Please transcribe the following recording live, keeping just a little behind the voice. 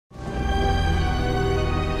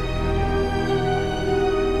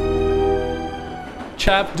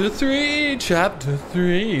Chapter 3, Chapter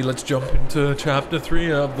 3. Let's jump into Chapter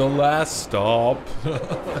 3 of The Last Stop.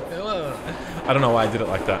 I don't know why I did it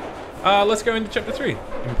like that. Let's go into Chapter 3.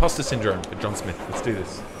 Imposter Syndrome with John Smith. Let's do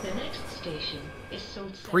this. The next station is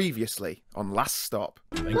Salt. Previously on Last Stop.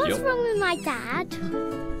 Thank What's you. wrong with my dad?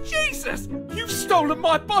 Jesus! You've stolen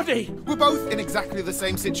my body! We're both in exactly the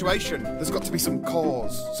same situation. There's got to be some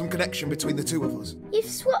cause, some connection between the two of us. You've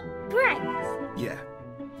swapped brains? Yeah.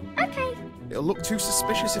 Okay. It'll look too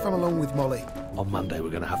suspicious if I'm alone with Molly. On Monday, we're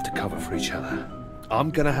going to have to cover for each other. I'm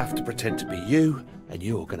going to have to pretend to be you, and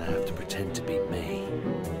you're going to have to pretend to be me.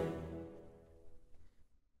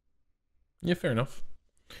 Yeah, fair enough.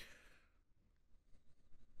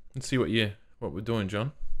 Let's see what we're doing,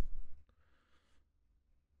 John.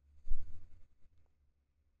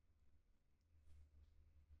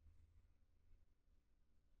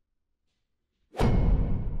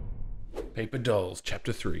 Paper Dolls,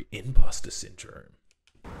 Chapter 3, Imposter Syndrome.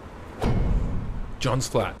 John's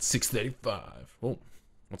flat, 6:35. Oh,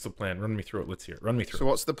 what's the plan? Run me through it. Let's hear it. Run me through So it.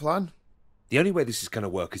 what's the plan? The only way this is going to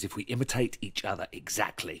work is if we imitate each other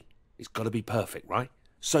exactly. It's got to be perfect, right?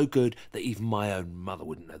 So good that even my own mother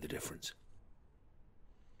wouldn't know the difference.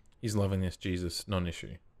 He's loving this, Jesus.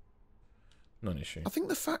 Non-issue. Non-issue. I think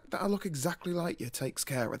the fact that I look exactly like you takes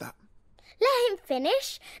care of that. Let him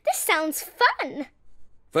finish. This sounds fun.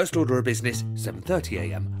 First order of business,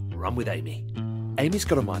 7:30 a.m. Run with Amy. Amy's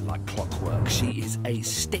got a mind like clockwork. She is a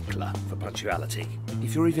stickler for punctuality.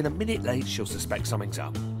 If you're even a minute late, she'll suspect something's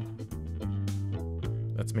up.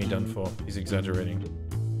 That's me done for. He's exaggerating.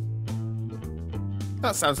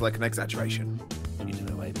 That sounds like an exaggeration. You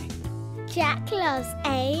don't know Amy. Jack loves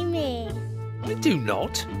Amy. I do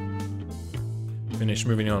not. Finish.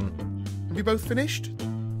 Moving on. Have you both finished?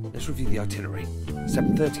 Let's review the itinerary.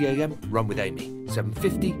 7:30 a.m. Run with Amy.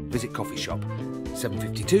 7:50 visit coffee shop.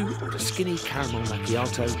 7:52 order skinny caramel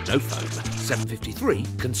macchiato, no foam.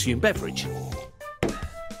 7:53 consume beverage.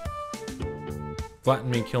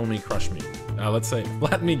 Flatten me, kill me, crush me. Let's say,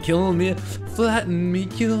 flatten me, kill me, flatten me,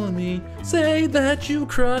 kill me. Say that you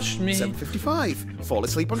crushed me. 7:55. Fall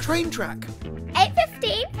asleep on train track.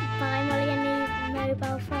 8:15. Buy Molly a new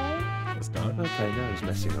mobile phone. Let's start. Okay, now he's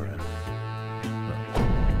messing around.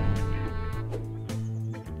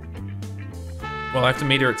 Well, I have to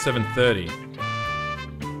meet her at 7:30.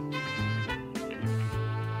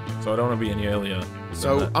 So I don't want to be any earlier. than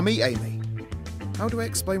So that. I meet Amy. How do I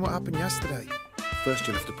explain what happened yesterday? First,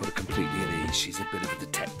 you'll have to put her completely at ease. She's a bit of a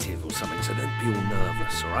detective or something, so don't be all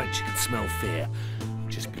nervous, all right? She can smell fear.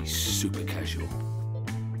 Just be super casual.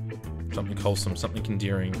 Something wholesome, something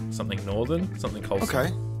endearing, something northern, something wholesome.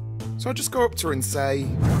 Okay. So I just go up to her and say,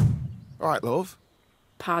 "All right, love."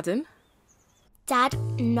 Pardon? Dad,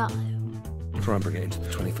 no. Try and bring it into the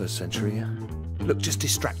 21st century, yeah? Look, just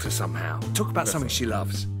distract her somehow. Talk about something she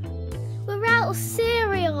loves. We're out of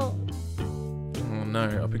cereal. Oh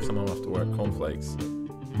no, I picked someone off to work. Cornflakes.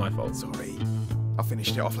 My fault. Sorry. I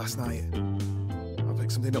finished it off last night. I'll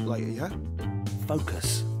pick something up later, yeah?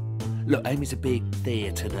 Focus. Look, Amy's a big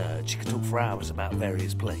theatre nerd. She can talk for hours about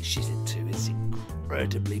various plays she's into. It's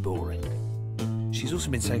incredibly boring. She's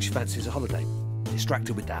also been saying she fancies a holiday. Distract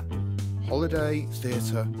her with that. Holiday,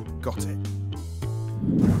 theatre, got it.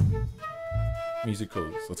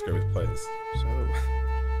 Musicals. Let's go with plays. So,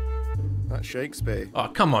 that's Shakespeare. Oh,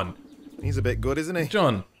 come on. He's a bit good, isn't he?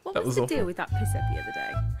 John. What that was was the awful. deal with that pisshead the other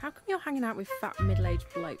day? How come you're hanging out with fat middle-aged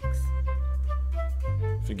blokes?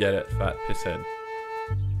 Forget it, fat pisshead.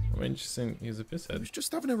 I mean, just saying he was a He was pisshead.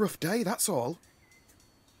 just having a rough day, that's all.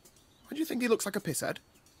 Why do you think he looks like a pisshead?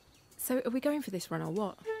 So are we going for this run or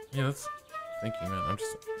what? Yeah, that's thinking, man. I'm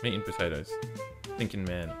just meat and potatoes. Thinking,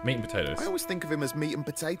 man. Meat and potatoes. I always think of him as meat and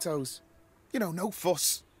potatoes. You know, no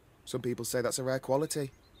fuss. Some people say that's a rare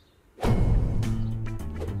quality.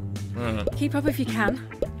 Keep up if you can.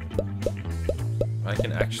 I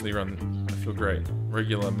can actually run. I feel great.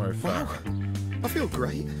 Regular mofo. Wow, I feel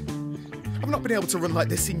great. I've not been able to run like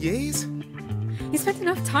this in years. You spent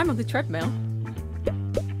enough time on the treadmill.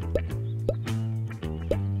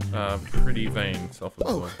 Pretty vain,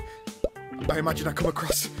 self-absorbed. I imagine I come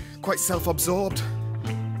across quite self-absorbed.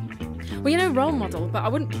 Well, you're no role model, but I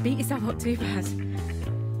wouldn't beat yourself up too bad.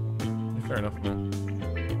 Fair enough, man.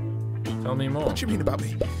 Tell me more. What do you mean about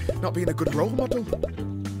me not being a good role model?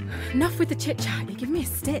 Enough with the chit-chat. You give me a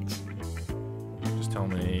stitch. Just tell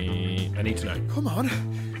me. I need to know. Come on,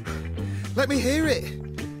 let me hear it.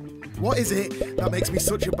 What is it that makes me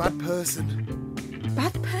such a bad person?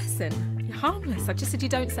 Bad person? You're harmless. I just said you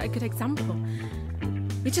don't set a good example.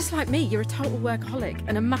 You're just like me. You're a total workaholic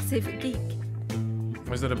and a massive geek.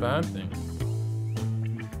 Was that a bad thing?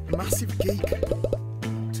 A massive geek.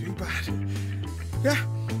 Too bad. Yeah,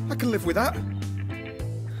 I can live with that.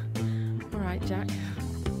 All right, Jack.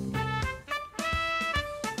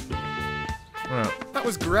 Right. That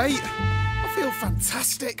was great. I feel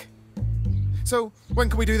fantastic. So, when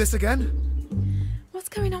can we do this again? What's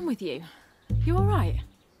going on with you? You all right?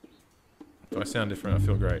 Do I sound different? I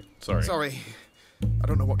feel great. Sorry. Sorry. I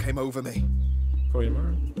don't know what came over me. Call you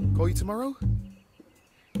tomorrow. Call you tomorrow?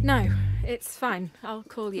 No, it's fine. I'll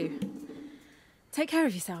call you. Take care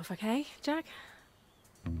of yourself, okay, Jack?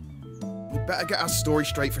 We better get our story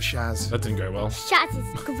straight for Shaz. That didn't go well. Shaz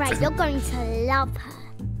is great. You're going to love her.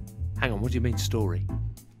 Hang on, what do you mean story?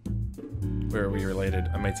 Where are we related?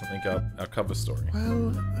 I made something up. Our cover story.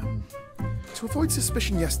 Well, to avoid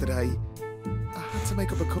suspicion yesterday, I had to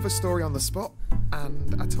make up a cover story on the spot,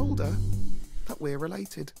 and I told her that we're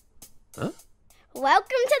related. Huh? Welcome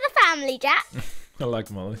to the family, Jack. I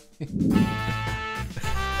like Molly.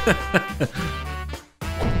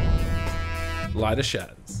 Lighter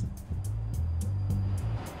Shaz.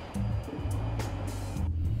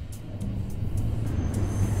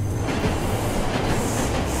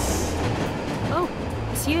 Oh,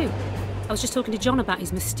 it's you. I was just talking to John about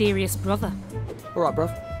his mysterious brother. All right,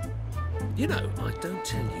 bruv. You know, I don't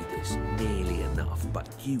tell you this nearly enough, but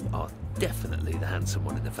you are definitely the handsome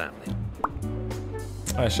one in the family.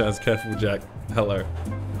 Hi Shaz, careful Jack. Hello.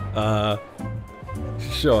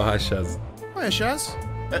 Sure, hi Shaz. Hiya, Shaz.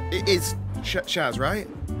 It is Shaz, right?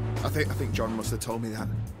 I think John must have told me that.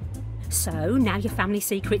 So, now your family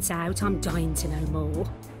secret's out, I'm dying to know more.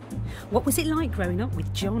 What was it like growing up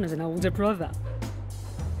with John as an older brother?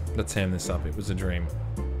 Let's ham this up. It was a dream.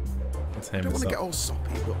 Let's ham I don't this want to up. get all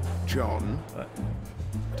soppy, but John, I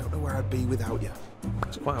don't know where I'd be without you.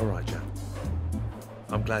 It's quite all right, Jack.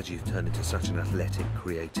 I'm glad you've turned into such an athletic,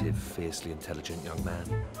 creative, fiercely intelligent young man.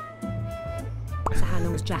 So how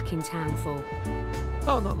long was Jack in town for?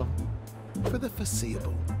 Oh, not long. For the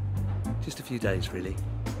foreseeable. Just a few days, really.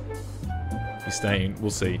 He's staying.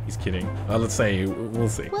 We'll see. He's kidding. Let's say we'll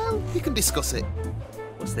see. Well, you can discuss it.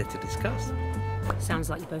 What's there to discuss? Sounds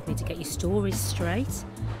like you both need to get your stories straight.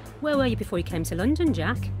 Where were you before you came to London,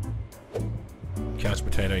 Jack? Couch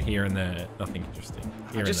potato here and there. Nothing interesting.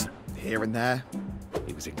 Here Just and there. here and there.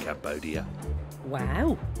 He was in Cambodia.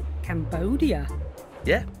 Wow, Cambodia.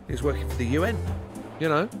 Yeah, he was working for the UN. You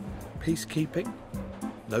know, peacekeeping,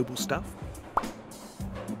 noble stuff.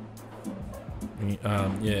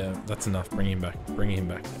 Yeah, that's enough. Bring him back. Bring him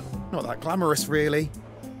back now. Not that glamorous, really.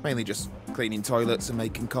 Mainly just cleaning toilets and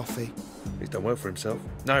making coffee. He's done well for himself.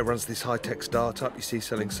 Now he runs this high-tech startup you see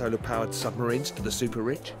selling solar-powered submarines to the super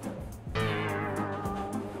rich.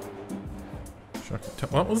 Shocking.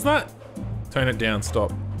 What was that? Tone it down.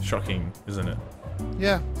 Stop. Shocking, isn't it?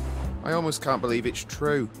 Yeah, I almost can't believe it's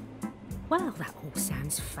true. Well, that all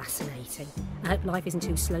sounds fascinating. I hope life isn't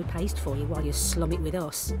too slow-paced for you while you slum it with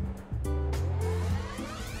us.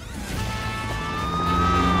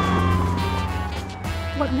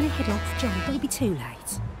 Well, I'm going to head off, John. Don't be too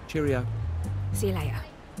late. Cheerio. See you later.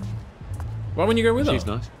 Why wouldn't you go with her? She's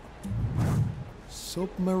nice.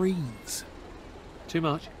 Submarines. Too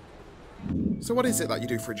much? So what is it that you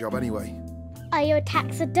do for a job anyway? Are you a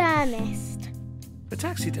taxidermist? A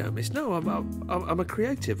taxidermist? No, I'm a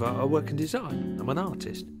creative. I work in design. I'm an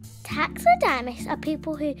artist. Taxidermists are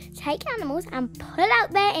people who take animals and pull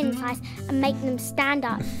out their insides and make them stand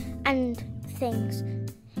up and things.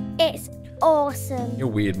 It's awesome. You're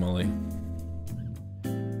weird, Molly.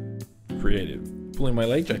 Creative. Pulling my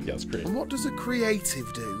leg, Jackie, that's creative. And what does a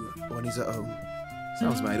creative do when he's at home?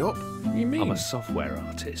 Sounds made up. What do you mean? I'm a software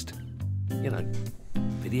artist. You know,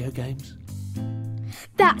 video games.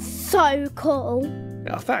 That's so cool.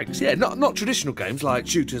 Oh, thanks. Yeah, not traditional games like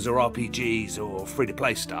shooters or RPGs or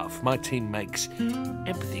free-to-play stuff. My team makes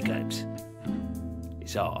empathy games.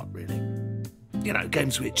 It's art, really. You know,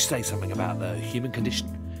 games which say something about the human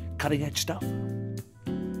condition. Cutting-edge stuff.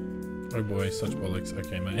 Oh boy, such bollocks.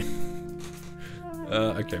 Okay, mate.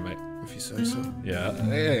 Okay, mate. If you say so.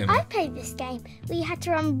 Yeah. I played this game where you had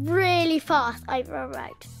to run really fast over a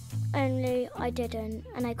road. Only I didn't,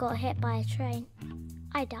 and I got hit by a train.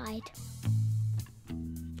 I died.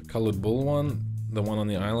 The coloured bull one, the one on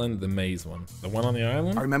the island, the maze one. The one on the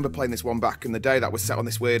island? I remember playing this one back in the day that was set on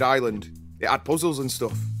this weird island. It had puzzles and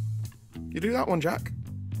stuff. You do that one, Jack?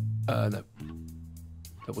 No.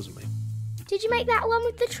 That wasn't me. Did you make that one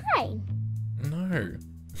with the train? No.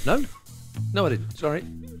 No? No, I didn't. Sorry.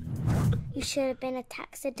 You should have been a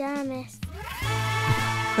taxidermist.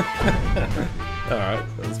 Alright,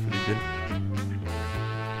 that was pretty good.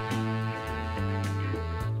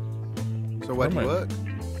 So where do you work?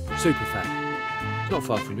 Superfan. It's not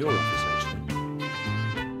far from your office, actually.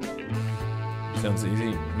 Sounds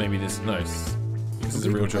easy. Maybe this. No. This Can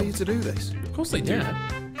is a real people pay job. you to do this? Of course they do. Yeah.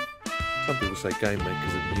 Some people say game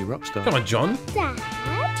makers are the new rock star. Come on, John. Dad,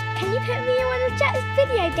 can you put me in one of Jack's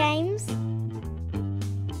video games?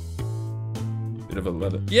 Bit of a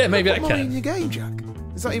letter. Yeah, maybe I Put money in can. your game, Jack.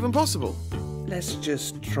 Is that even possible? Let's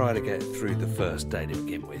just try to get through the first day to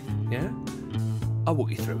begin with, yeah? I'll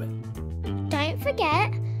walk you through it. Don't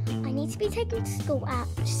forget, I need to be taken to school at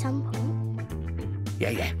some point.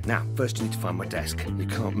 Yeah. Now, first you need to find my desk. You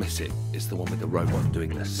can't miss it. It's the one with the robot doing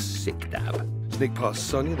the sick dab. Sneak past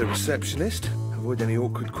Sonia, the receptionist. Avoid any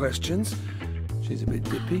awkward questions. She's a bit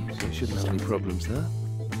dippy, so you shouldn't have any problems there.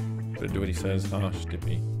 Better do what he says. Harsh,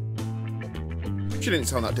 Dippy. She didn't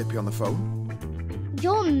sound that dippy on the phone.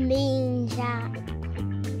 You're mean, Jack.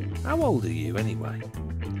 How old are you, anyway?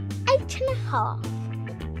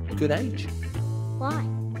 8.5. Good age? Why?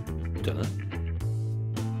 Dunno.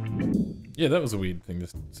 Yeah, that was a weird thing to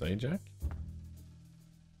say, Jack.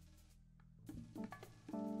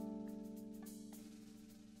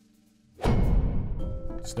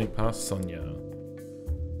 Sneak past Sonia.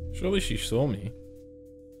 Surely she saw me.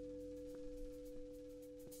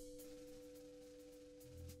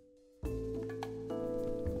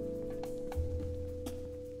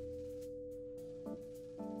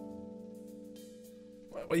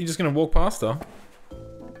 What, are you just gonna walk past her?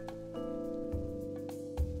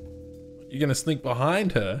 You're gonna sneak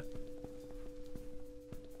behind her?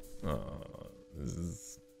 Oh, this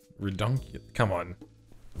is redundant. Come on.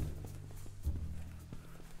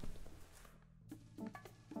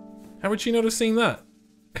 How would she not have seen that?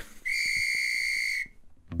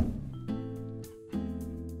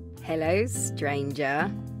 Hello, stranger.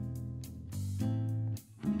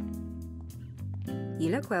 You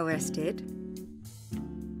look well rested.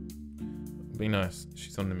 Be nice.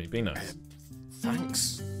 She's on to me. Be nice.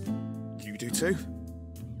 Thanks. You do too.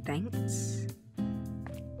 Thanks.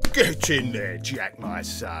 Get in there, Jack, my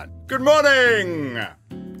son. Good morning!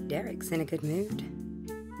 Derek's in a good mood.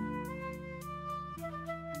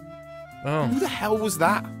 Oh, Who the hell was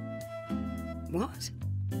that? What?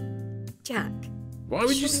 Jack? why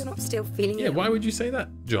would you? Sure you're not still feeling Yeah, ill? why would you say that,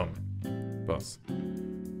 John? Boss.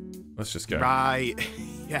 Let's just go. Right.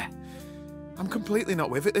 Yeah. I'm completely not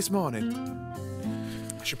with it this morning.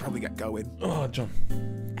 I should probably get going. Oh, John.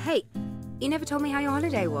 Hey, you never told me how your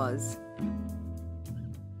holiday was.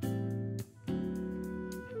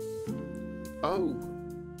 Oh.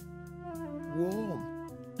 Warm.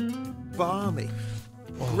 Balmy.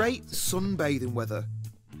 Great sunbathing weather.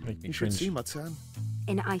 Make me You should cringe. see my tan.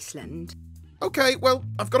 In Iceland. Okay, well,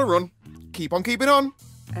 I've got to run. Keep on keeping on.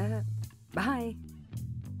 Bye.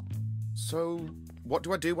 So, what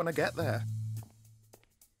do I do when I get there?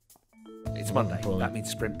 It's Monday. Probably. That means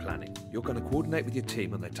sprint planning. You're going to coordinate with your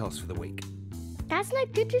team on their tasks for the week. Dad's no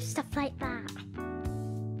good with stuff like that.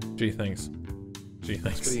 Gee, thanks. Gee, For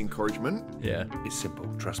thanks. the encouragement. Yeah. It's simple,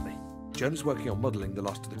 trust me. Jonah's working on modelling the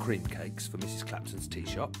last of the cream cakes for Mrs. Clapton's tea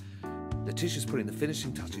shop. Letitia's putting the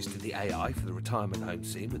finishing touches to the AI for the retirement home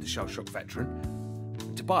scene with the shell-shock veteran.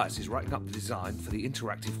 And Tobias is writing up the design for the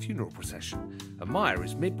interactive funeral procession. And Maya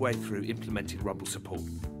is midway through implementing Rumble support.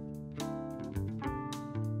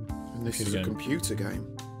 And this is a computer game.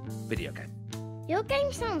 Video game. Your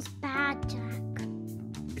game sounds bad, Jack.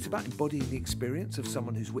 It's about embodying the experience of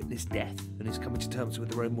someone who's witnessed death and is coming to terms with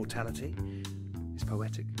their own mortality. It's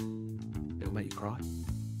poetic. It'll make you cry.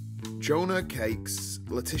 Jonah cakes,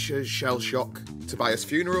 Letitia's shell shock, Tobias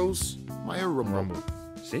funerals, Maya rumble. Rumble.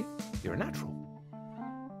 See? You're a natural.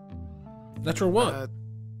 Natural what?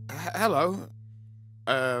 Hello.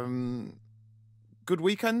 Good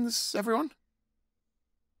weekends, everyone?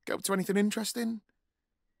 Get up to anything interesting?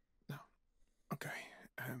 No. Okay.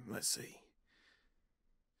 Let's see.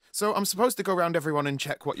 So I'm supposed to go around everyone and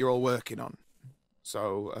check what you're all working on.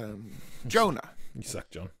 So, Jonah. You suck,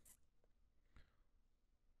 John.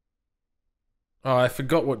 Oh, I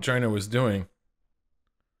forgot what Jonah was doing.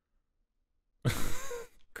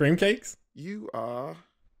 Cream cakes? You are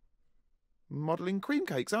modelling cream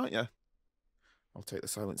cakes, aren't you? I'll take the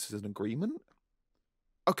silence as an agreement.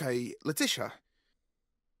 Okay, Letitia.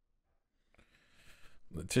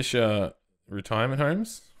 Letitia, retirement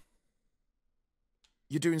homes?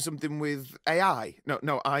 You're doing something with AI.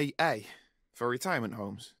 No, IA. For retirement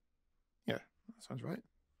homes. Yeah, that sounds right.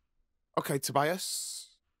 Okay, Tobias.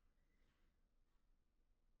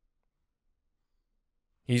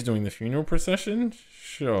 He's doing the funeral procession? I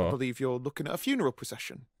Sure. believe you're looking at a funeral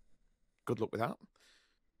procession. Good luck with that.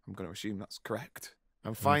 I'm going to assume that's correct.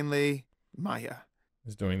 And finally, Maya.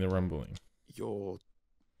 He's doing the rumbling. You're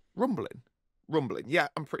rumbling. Rumbling. Yeah,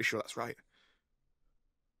 I'm pretty sure that's right.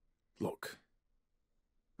 Look.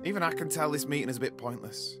 Even I can tell this meeting is a bit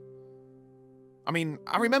pointless. I mean,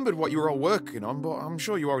 I remembered what you were all working on, but I'm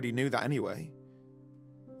sure you already knew that anyway.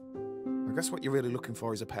 I guess what you're really looking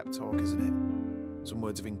for is a pep talk, isn't it? Some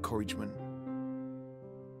words of encouragement.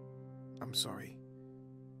 I'm sorry.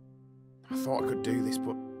 I thought I could do this,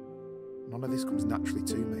 but none of this comes naturally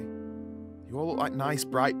to me. You all look like nice,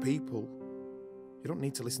 bright people. You don't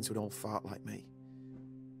need to listen to an old fart like me.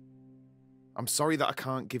 I'm sorry that I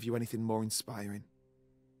can't give you anything more inspiring.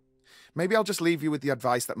 Maybe I'll just leave you with the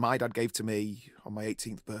advice that my dad gave to me on my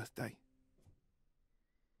 18th birthday.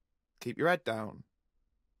 Keep your head down.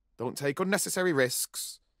 Don't take unnecessary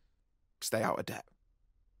risks. Stay out of debt.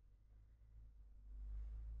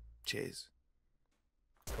 Cheers.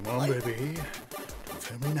 Come on, baby. Don't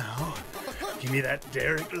fail me now. Give me that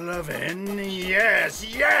Derek lovin'. Yes,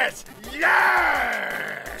 yes,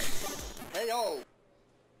 yes! Hey, yo!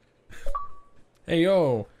 Hey,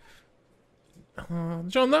 yo.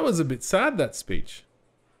 John, that was a bit sad, that speech.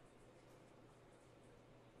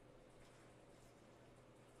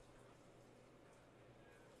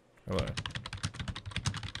 Hello.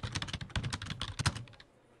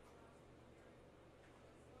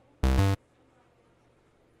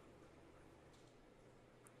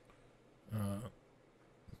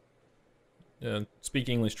 Yeah, speak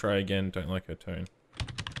English, try again. Don't like her tone.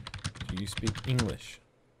 Do you speak English?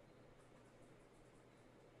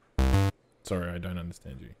 Sorry, I don't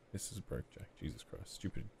understand you. This is broke, Jack. Jesus Christ.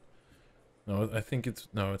 Stupid. No, I think it's...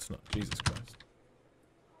 No, it's not. Jesus Christ.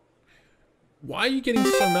 Why are you getting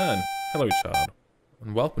so mad? Hello, child.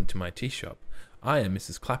 And welcome to my tea shop. I am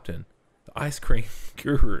Mrs. Clapton, the ice cream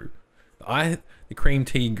guru. The cream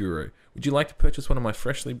tea guru. Would you like to purchase one of my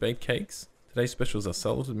freshly baked cakes? Today's specials are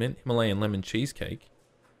salted mint Himalayan lemon cheesecake,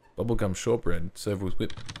 bubblegum shortbread served with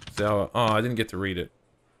whipped sour... Oh, I didn't get to read it.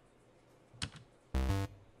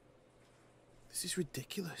 This is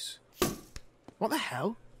ridiculous. What the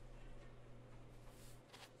hell?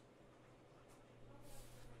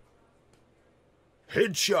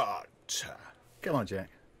 Headshot. Come on, Jack.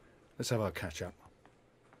 Let's have our catch up.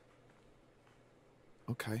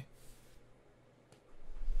 Okay.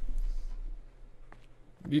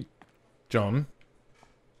 John,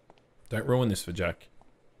 don't ruin this for Jack.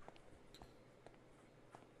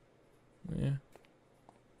 Yeah.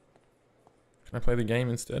 Can I play the game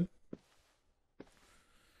instead?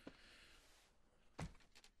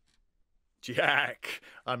 Jack,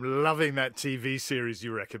 I'm loving that TV series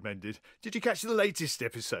you recommended. Did you catch the latest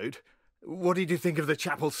episode? What did you think of the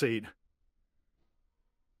chapel scene?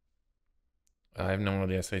 I have no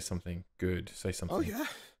idea. Say something good. Say something. Oh, yeah.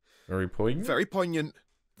 Very poignant. Very poignant.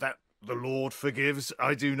 That the Lord forgives,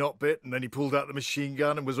 I do not bit, and then he pulled out the machine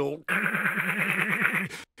gun and was all...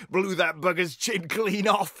 blew that bugger's chin clean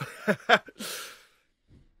off.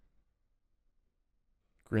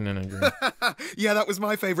 Grin and agree. Yeah, that was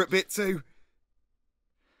my favourite bit too.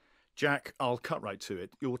 Jack, I'll cut right to it.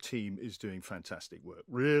 Your team is doing fantastic work.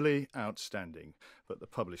 Really outstanding. But the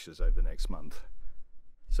publisher's over next month.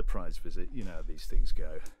 Surprise visit. You know how these things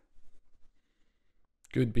go.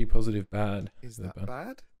 Good, be positive, bad. Is that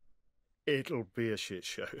bad? It'll be a shit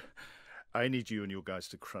show. I need you and your guys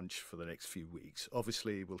to crunch for the next few weeks.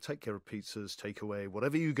 Obviously, we'll take care of pizzas, takeaway,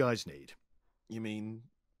 whatever you guys need. You mean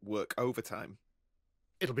work overtime?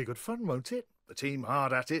 It'll be good fun, won't it? The team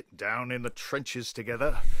hard at it, down in the trenches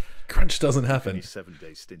together. Crunch doesn't happen. Only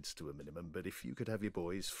 7-day stints to a minimum, but if you could have your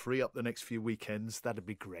boys free up the next few weekends, that'd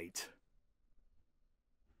be great.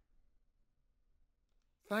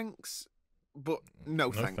 Thanks, but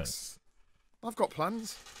no thanks. I've got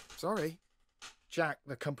plans. Sorry. Jack,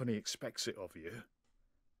 the company expects it of you,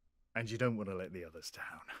 and you don't want to let the others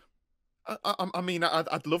down. I mean,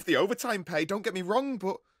 I'd love the overtime pay, don't get me wrong,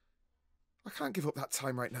 but I can't give up that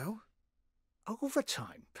time right now.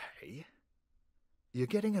 Overtime pay? You're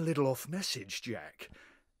getting a little off message, Jack.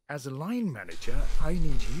 As a line manager, I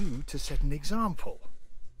need you to set an example.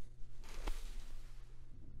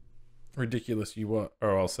 Ridiculous, you what?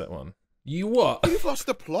 Or I'll set one. You what? You've lost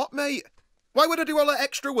the plot, mate. Why would I do all that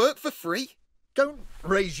extra work for free? Don't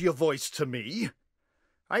raise your voice to me.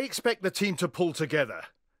 I expect the team to pull together,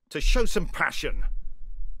 to show some passion.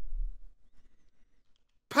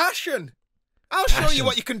 Passion? I'll show you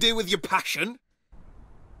what you can do with your passion.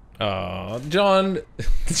 Oh, John,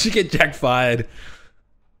 did you get Jack fired?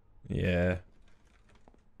 Yeah.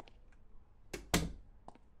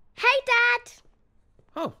 Hey, Dad.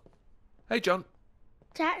 Oh, hey, John.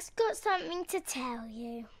 Jack's got something to tell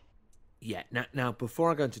you. Yeah, now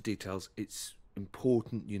before I go into details, it's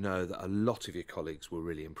important you know that a lot of your colleagues were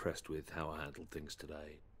really impressed with how I handled things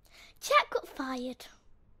today. Jack got fired.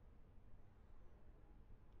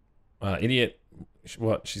 Idiot.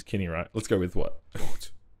 What? She's kidding, right? Let's go with what?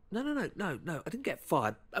 What? No. I didn't get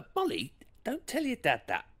fired. Molly, don't tell your dad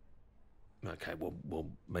that. Okay, well,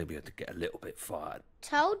 maybe I did get a little bit fired.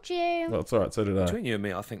 Told you. Well, it's alright, so did I. Between you and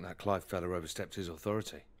me, I think that Clive fella overstepped his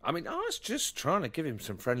authority. I mean, I was just trying to give him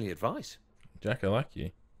some friendly advice. Jack, I like you.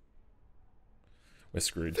 We're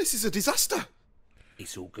screwed. This is a disaster.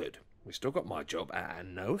 It's all good. We still got my job,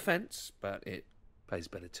 and no offence, but it pays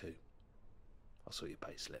better too. I'll sort your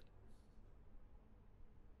pay slip.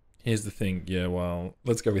 Here's the thing. Yeah, well,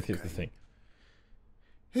 let's go with here's the thing.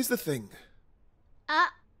 Here's the thing.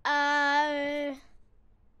 Uh-oh.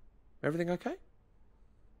 Everything okay?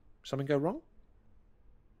 Something go wrong?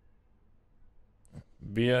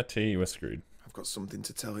 BRT, we're screwed. I've got something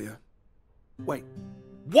to tell you. Wait.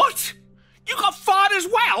 What? You got fired as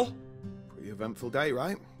well? Pretty eventful day,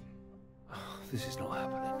 right? This is not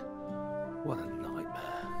happening. What a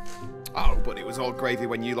nightmare. Oh, but it was all gravy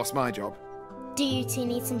when you lost my job. Do you two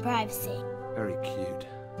need some privacy? Very cute.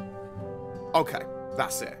 Okay,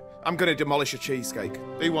 that's it. I'm gonna demolish a cheesecake.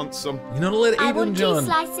 Who wants some? You're not allowed to I eat them, want John. cheese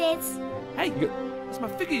slices. Hey, that's my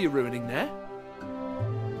figure you're ruining there.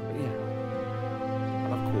 But yeah,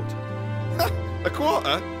 I'll have quarter. A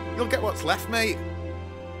quarter? You'll get what's left, mate.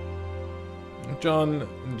 John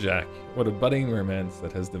and Jack, what a budding romance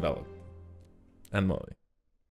that has developed. And Molly.